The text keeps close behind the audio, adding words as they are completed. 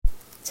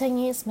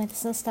Chinese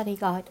Medicine Study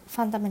Guide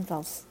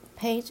Fundamentals,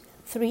 page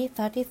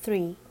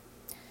 333.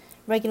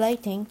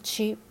 Regulating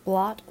Qi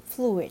blood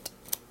fluid.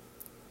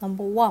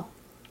 Number 1.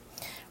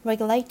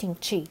 Regulating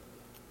Qi.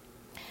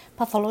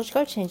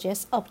 Pathological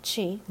changes of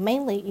Qi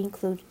mainly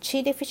include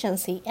Qi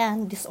deficiency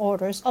and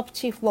disorders of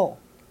Qi flow.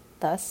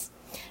 Thus,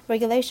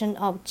 regulation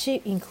of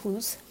Qi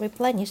includes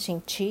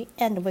replenishing Qi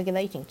and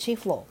regulating Qi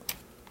flow.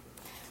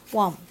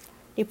 1.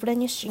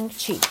 Replenishing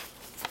Qi.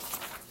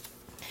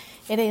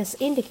 It is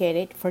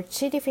indicated for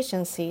Qi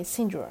deficiency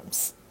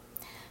syndromes.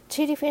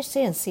 Qi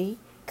deficiency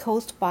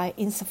caused by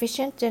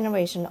insufficient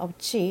generation of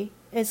Qi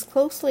is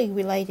closely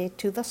related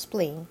to the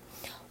spleen,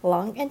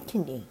 lung, and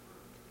kidney.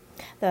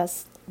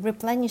 Thus,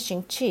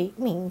 replenishing Qi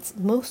means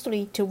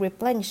mostly to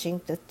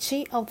replenishing the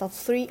Qi of the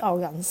three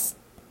organs.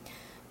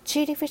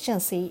 Qi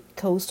deficiency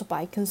caused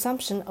by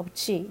consumption of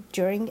Qi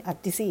during a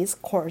disease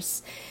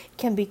course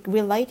can be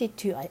related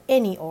to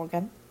any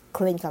organ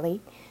clinically,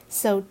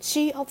 so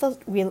Qi of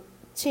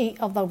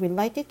the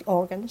related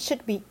organ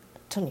should be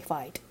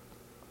tonified.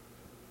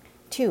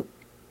 2.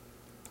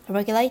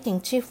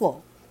 Regulating Qi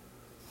flow.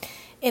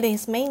 It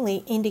is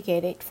mainly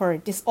indicated for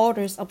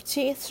disorders of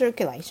Qi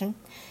circulation,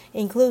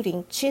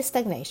 including Qi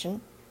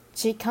stagnation,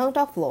 Qi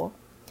counterflow,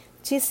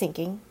 Qi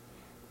sinking,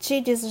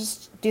 Qi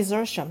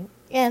desertion,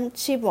 and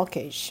Qi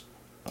blockage.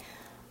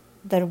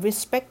 The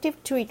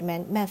respective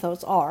treatment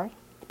methods are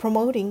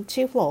promoting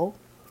Qi flow,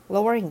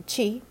 lowering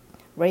Qi,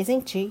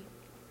 raising Qi,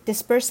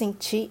 dispersing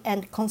Qi,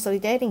 and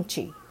consolidating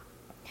Qi.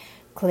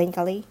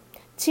 Clinically,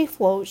 Qi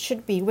flow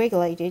should be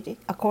regulated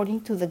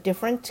according to the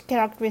different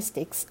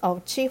characteristics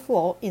of Qi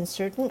flow in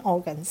certain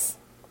organs.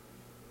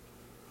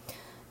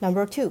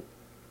 Number 2.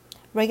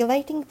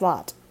 Regulating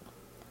blood.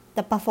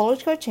 The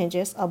pathological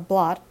changes of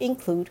blood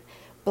include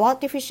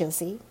blood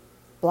deficiency,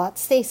 blood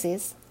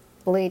stasis,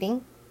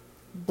 bleeding,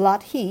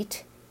 blood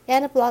heat,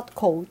 and blood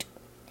cold,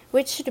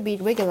 which should be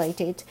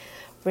regulated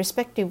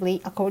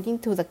respectively according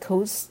to the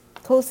causes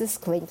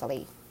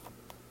clinically.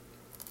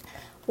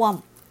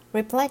 1.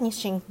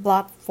 Replenishing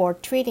blood for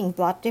treating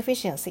blood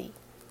deficiency.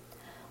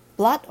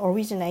 Blood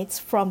originates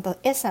from the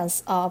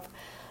essence of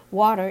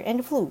water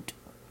and fluid,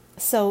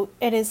 so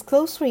it is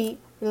closely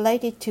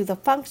related to the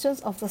functions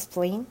of the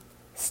spleen,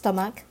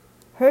 stomach,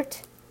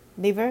 heart,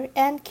 liver,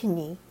 and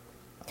kidney.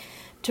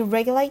 To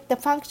regulate the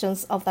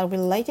functions of the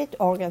related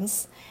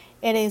organs,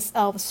 it is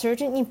of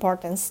certain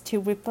importance to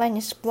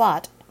replenish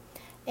blood,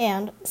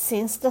 and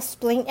since the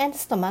spleen and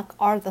stomach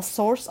are the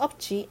source of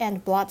Qi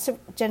and blood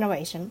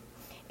generation,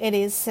 it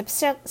is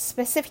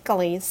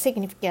specifically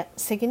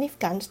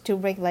significant to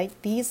regulate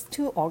these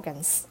two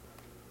organs.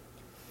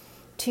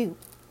 2.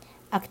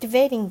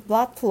 Activating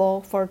blood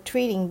flow for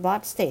treating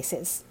blood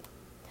stasis.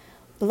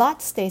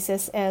 Blood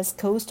stasis is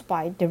caused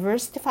by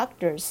diverse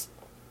factors.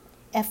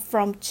 If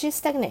from Qi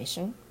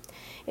stagnation,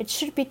 it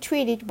should be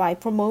treated by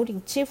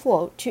promoting Qi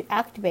flow to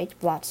activate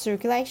blood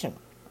circulation.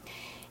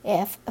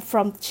 If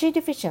from Qi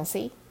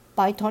deficiency,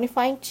 by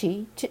tonifying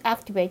Qi to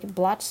activate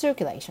blood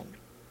circulation.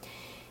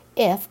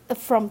 If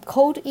from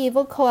cold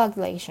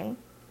evacuation,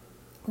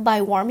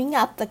 by warming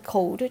up the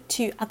cold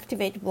to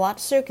activate blood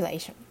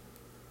circulation.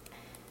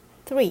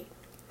 3.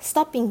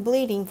 Stopping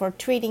bleeding for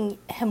treating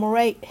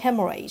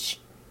hemorrhage.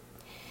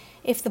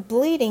 If the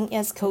bleeding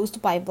is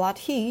caused by blood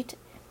heat,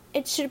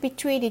 it should be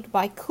treated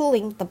by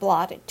cooling the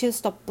blood to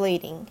stop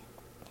bleeding.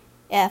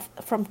 If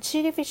from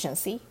Qi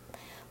deficiency,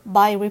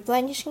 by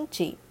replenishing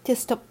Qi to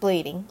stop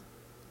bleeding.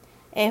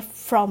 If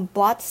from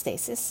blood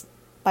stasis,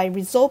 by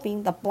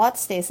resolving the blood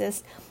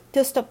stasis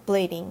to stop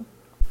bleeding.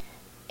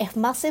 If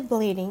massive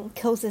bleeding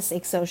causes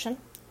exhaustion,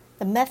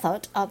 the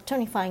method of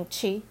tonifying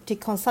Qi to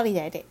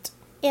consolidate it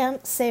and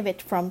save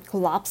it from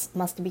collapse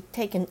must be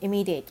taken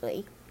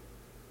immediately.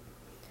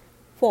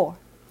 4.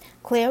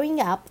 Clearing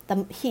up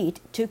the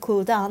heat to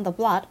cool down the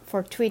blood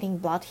for treating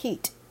blood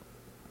heat.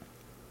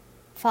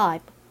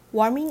 5.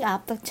 Warming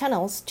up the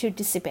channels to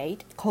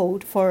dissipate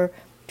cold for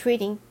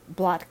treating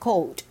blood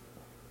cold.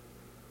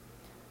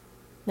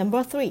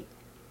 Number 3.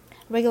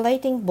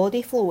 Regulating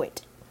body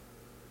fluid.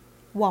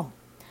 1.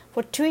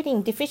 For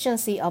treating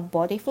deficiency of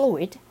body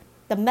fluid,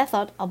 the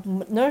method of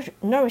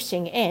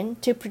nourishing in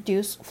to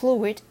produce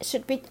fluid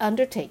should be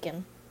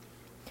undertaken.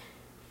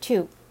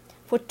 2.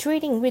 For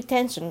treating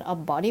retention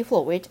of body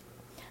fluid,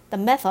 the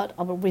method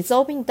of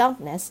resolving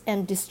dampness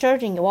and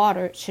discharging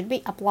water should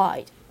be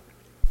applied.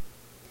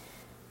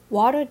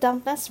 Water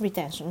dampness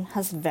retention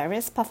has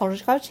various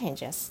pathological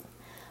changes.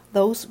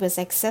 Those with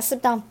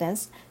excessive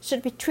dampness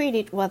should be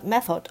treated with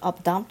method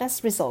of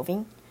dampness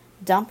resolving,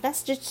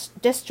 dampness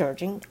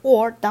discharging,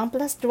 or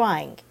dampness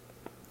drying.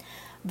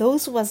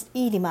 Those with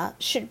edema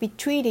should be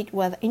treated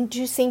with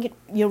inducing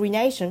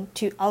urination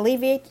to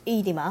alleviate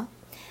edema.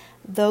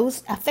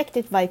 Those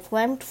affected by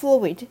phlegm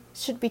fluid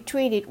should be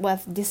treated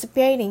with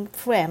dissipating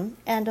phlegm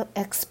and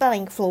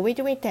expelling fluid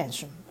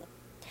retention.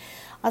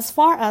 As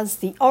far as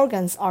the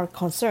organs are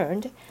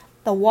concerned,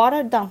 the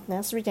water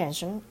dampness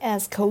retention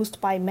is caused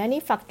by many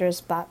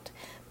factors but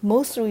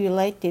mostly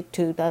related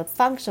to the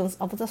functions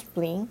of the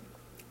spleen,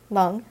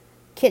 lung,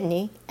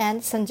 kidney,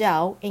 and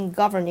sanjiao in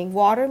governing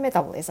water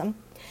metabolism,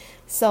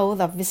 so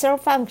the visceral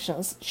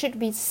functions should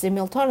be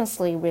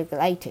simultaneously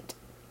regulated.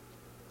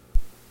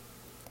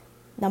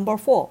 Number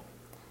 4.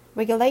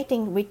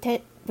 Regulating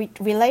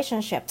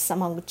relationships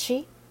among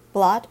qi,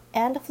 blood,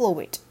 and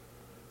fluid.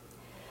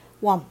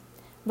 1.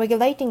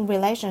 Regulating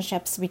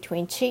relationships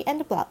between qi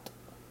and blood.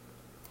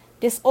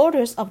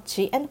 Disorders of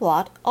qi and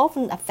blood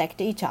often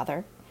affect each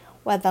other,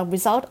 with the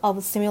result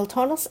of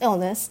simultaneous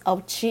illness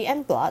of qi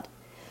and blood,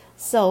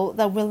 so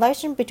the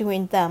relation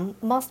between them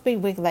must be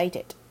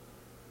regulated.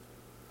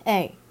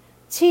 A.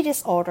 Qi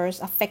disorders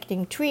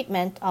affecting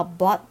treatment of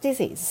blood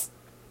disease.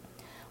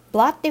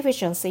 Blood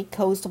deficiency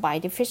caused by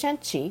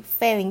deficient qi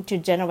failing to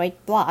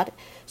generate blood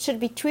should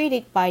be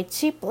treated by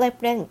qi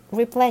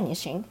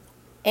replenishing,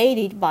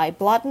 aided by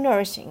blood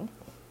nourishing,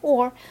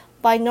 or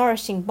by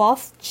nourishing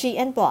both qi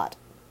and blood.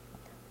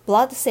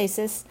 Blood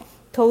stasis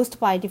caused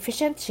by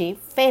deficient qi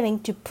failing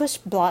to push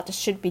blood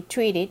should be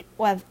treated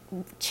with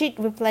qi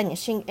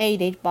replenishing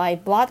aided by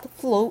blood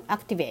flow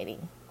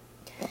activating.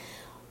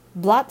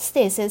 Blood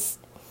stasis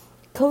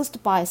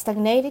caused by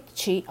stagnated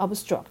qi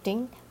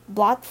obstructing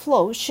blood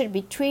flow should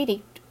be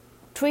treated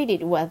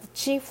with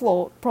qi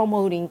flow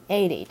promoting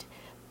aided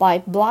by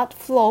blood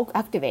flow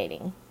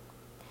activating.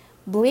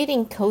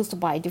 Bleeding caused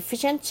by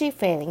deficient qi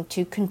failing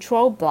to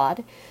control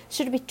blood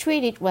should be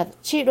treated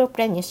with qi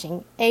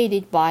replenishing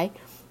aided by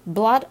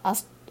blood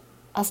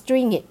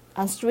astringing,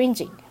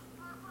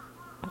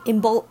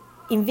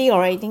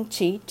 invigorating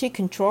qi to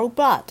control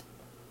blood.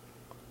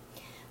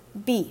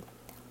 B.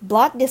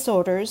 Blood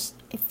disorders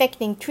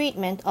affecting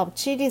treatment of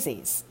qi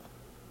disease.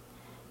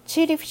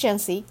 Qi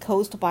deficiency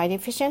caused by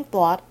deficient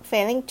blood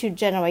failing to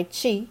generate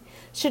qi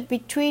should be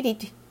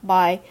treated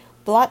by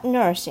blood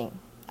nourishing,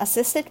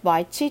 assisted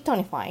by qi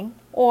tonifying,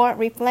 or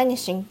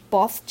replenishing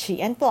both qi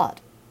and blood.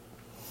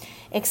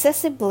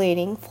 Excessive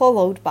bleeding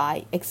followed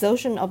by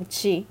exhaustion of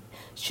qi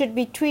should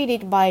be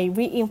treated by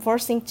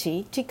reinforcing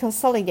qi to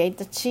consolidate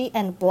the qi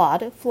and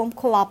blood from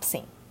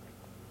collapsing.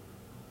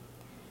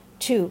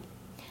 2.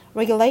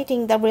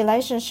 Regulating the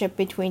relationship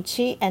between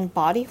qi and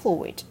body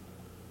fluid.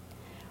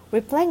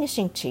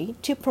 Replenishing qi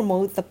to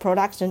promote the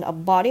production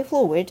of body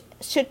fluid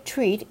should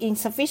treat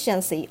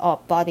insufficiency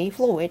of body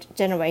fluid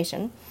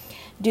generation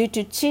due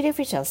to qi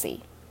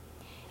deficiency.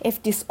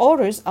 If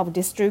disorders of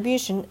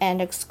distribution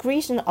and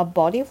excretion of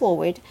body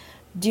fluid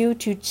due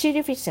to qi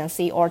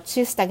deficiency or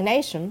qi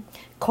stagnation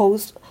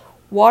cause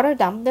water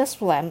dampness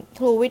phlegm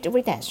fluid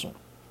retention,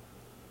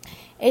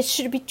 it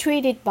should be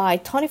treated by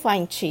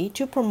tonifying qi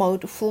to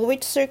promote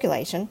fluid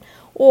circulation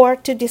or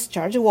to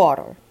discharge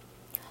water.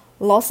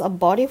 Loss of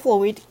body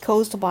fluid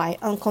caused by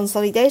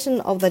unconsolidation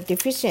of the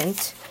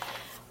deficient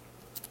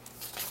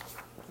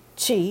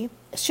qi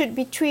should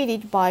be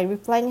treated by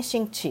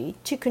replenishing qi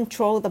to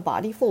control the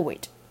body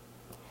fluid.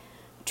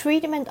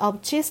 Treatment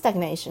of qi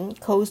stagnation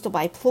caused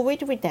by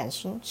fluid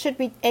retention should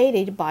be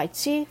aided by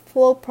qi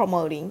flow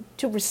promoting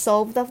to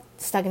resolve the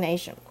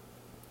stagnation.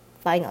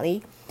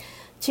 Finally,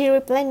 qi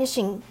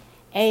replenishing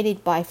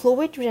aided by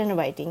fluid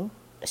regenerating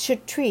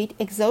should treat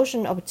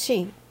exhaustion of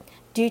qi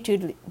due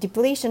to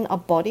depletion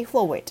of body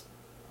fluid.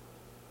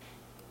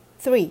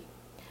 3.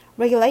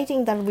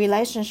 Regulating the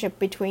relationship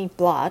between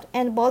blood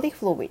and body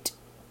fluid.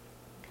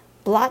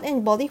 Blood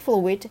and body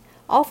fluid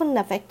often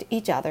affect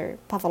each other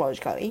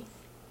pathologically.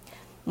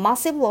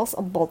 Massive loss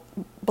of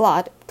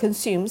blood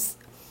consumes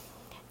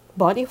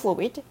body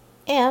fluid,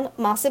 and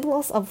massive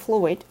loss of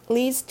fluid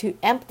leads to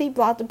empty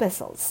blood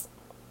vessels,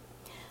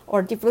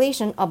 or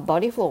depletion of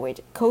body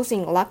fluid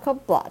causing lack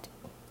of blood.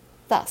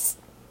 Thus,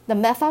 the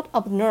method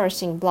of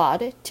nourishing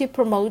blood to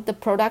promote the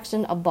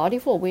production of body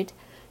fluid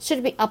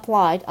should be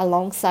applied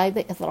alongside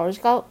the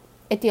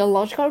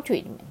etiological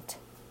treatment.